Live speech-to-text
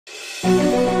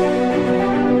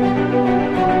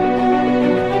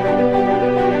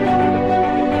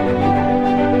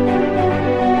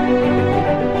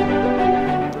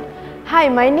Hi,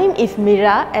 my name is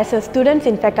Mira as a student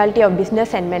in Faculty of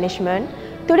Business and Management.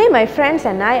 Today my friends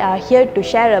and I are here to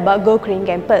share about Go Green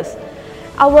Campus.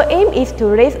 Our aim is to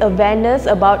raise awareness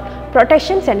about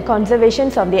protections and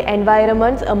conservations of the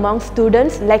environment among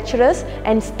students, lecturers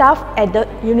and staff at the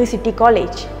University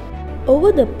College.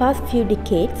 Over the past few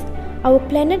decades, our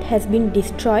planet has been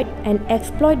destroyed and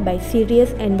exploited by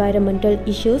serious environmental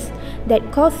issues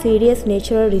that cause serious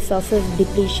natural resources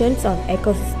depletions on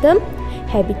ecosystem,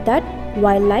 habitat,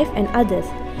 wildlife and others.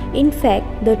 In fact,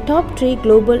 the top 3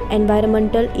 global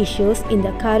environmental issues in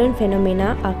the current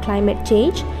phenomena are climate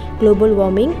change, global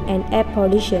warming and air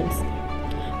pollution.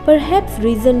 Perhaps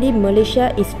recently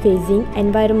Malaysia is facing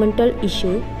environmental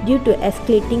issue due to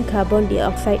escalating carbon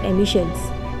dioxide emissions.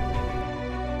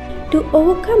 To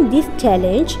overcome this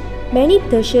challenge, many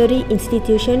tertiary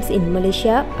institutions in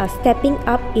Malaysia are stepping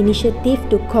up initiatives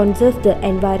to conserve the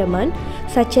environment,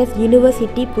 such as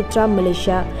University Putra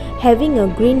Malaysia, having a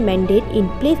green mandate in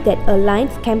place that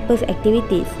aligns campus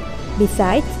activities.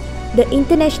 Besides, the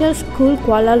International School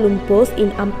Kuala Lumpur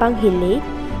in Ampang Hilay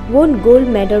won gold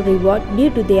medal reward due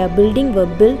to their building were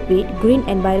built with green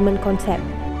environment concept.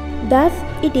 Thus,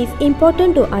 it is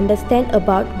important to understand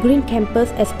about Green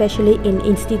Campus, especially in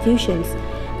institutions.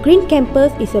 Green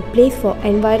Campus is a place for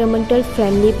environmental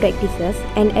friendly practices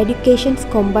and educations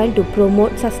combined to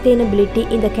promote sustainability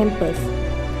in the campus.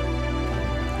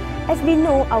 As we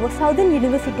know, our Southern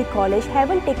University College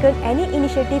haven't taken any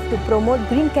initiative to promote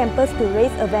Green Campus to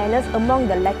raise awareness among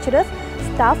the lecturers,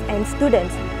 staff and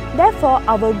students. Therefore,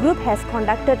 our group has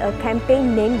conducted a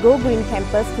campaign named Go Green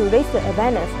Campus to raise the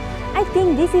awareness. I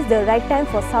think this is the right time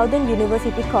for Southern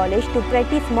University College to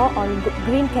practice more on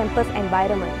Green Campus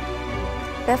environment.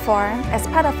 Therefore, as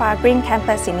part of our Green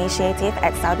Campus initiative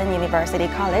at Southern University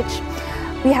College,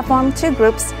 we have formed 2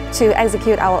 groups to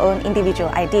execute our own individual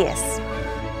ideas.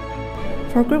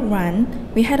 For Group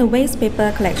 1, we had a waste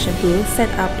paper collection booth set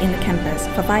up in the campus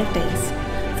for 5 days.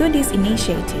 Through this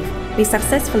initiative, we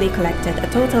successfully collected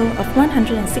a total of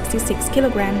 166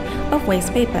 kilograms of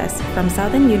waste papers from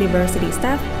Southern University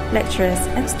staff, lecturers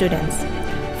and students.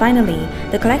 Finally,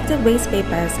 the collected waste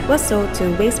papers were sold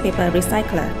to waste paper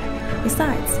recycler.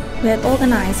 Besides, we had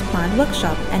organized plant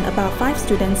workshop and about 5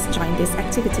 students joined this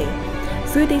activity.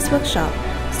 Through this workshop,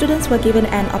 students were given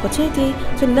an opportunity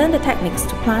to learn the techniques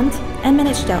to plant and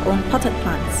manage their own potted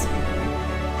plants.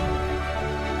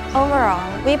 Overall,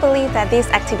 we believe that these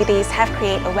activities have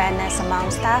created awareness among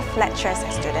staff, lecturers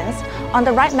and students on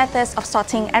the right methods of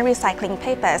sorting and recycling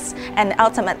papers and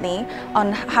ultimately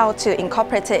on how to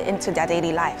incorporate it into their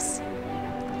daily lives.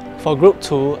 For Group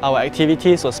 2, our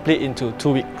activities were split into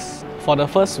 2 weeks. For the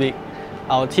first week,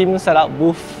 our team set up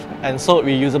booths and sold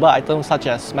reusable items such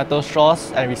as metal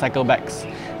straws and recycle bags.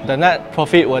 The net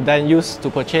profit were then used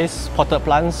to purchase potted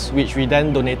plants, which we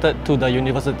then donated to the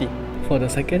university. For the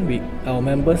second week, our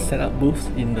members set up booths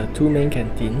in the 2 main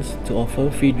canteens to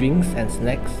offer free drinks and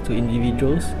snacks to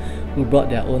individuals who brought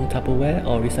their own Tupperware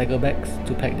or recycle bags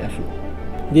to pack their food.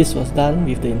 This was done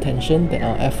with the intention that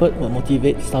our effort will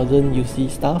motivate Southern UC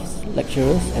staffs,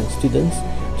 lecturers and students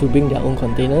to bring their own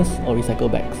containers or recycle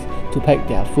bags to pack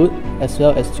their food, as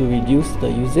well as to reduce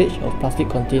the usage of plastic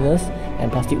containers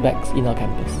and plastic bags in our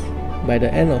campus. By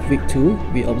the end of week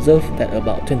 2, we observed that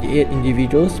about 28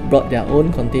 individuals brought their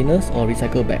own containers or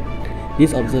recycle bag.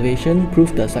 This observation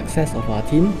proved the success of our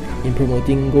team in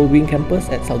promoting Go Green Campus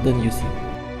at Southern UC.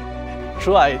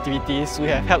 Through our activities, we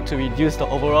have helped to reduce the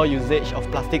overall usage of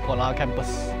plastic on our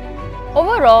campus.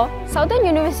 Overall, Southern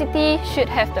University should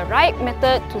have the right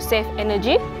method to save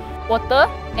energy, water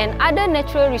and other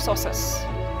natural resources.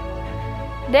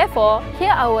 Therefore,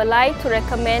 here I would like to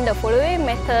recommend the following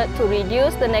method to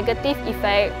reduce the negative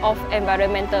effect of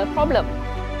environmental problem.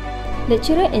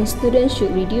 Lecturer and students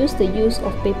should reduce the use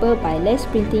of paper by less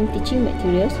printing teaching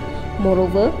materials.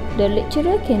 Moreover, the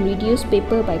lecturer can reduce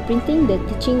paper by printing the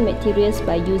teaching materials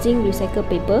by using recycled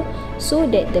paper so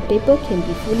that the paper can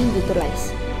be fully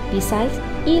utilized. Besides,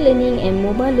 e-learning and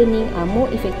mobile learning are more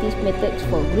effective methods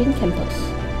for Green Campus.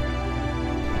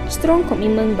 Strong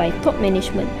commitment by top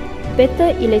management.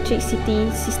 Better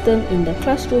electricity system in the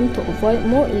classroom to avoid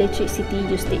more electricity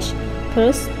usage.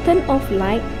 First, turn off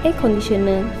light, air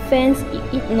conditioner, fans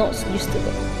if it not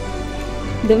usable.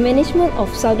 The management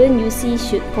of Southern UC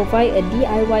should provide a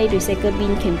DIY recycle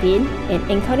bin campaign and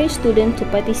encourage students to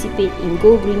participate in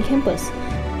Go Green Campus.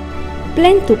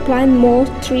 Plan to plant more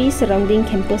trees surrounding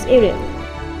campus area.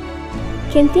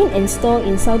 Canteen and store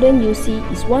in Southern UC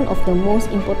is one of the most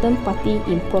important party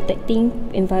in protecting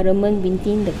environment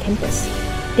within the campus.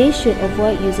 They should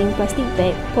avoid using plastic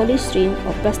bag, polystyrene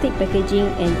or plastic packaging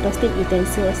and plastic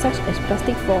utensils such as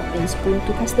plastic fork and spoon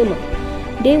to customer.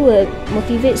 They will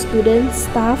motivate students,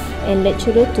 staff and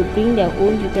lecturers to bring their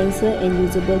own utensil and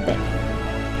usable bag.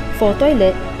 For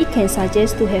toilet, it can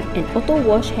suggest to have an auto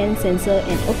wash hand sensor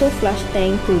and auto flush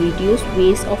tank to reduce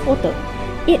waste of water.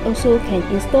 It also can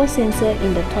install sensor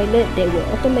in the toilet that will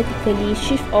automatically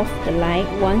shift off the light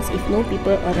once if no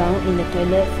people around in the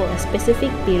toilet for a specific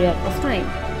period of time.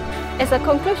 As a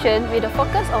conclusion, with a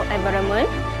focus on environment,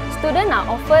 students are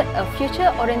offered a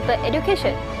future-oriented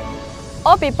education.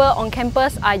 All people on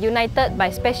campus are united by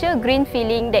special green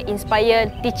feeling that inspire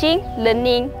teaching,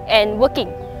 learning and working.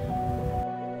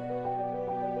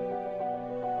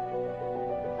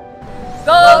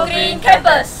 Go Green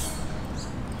Campus!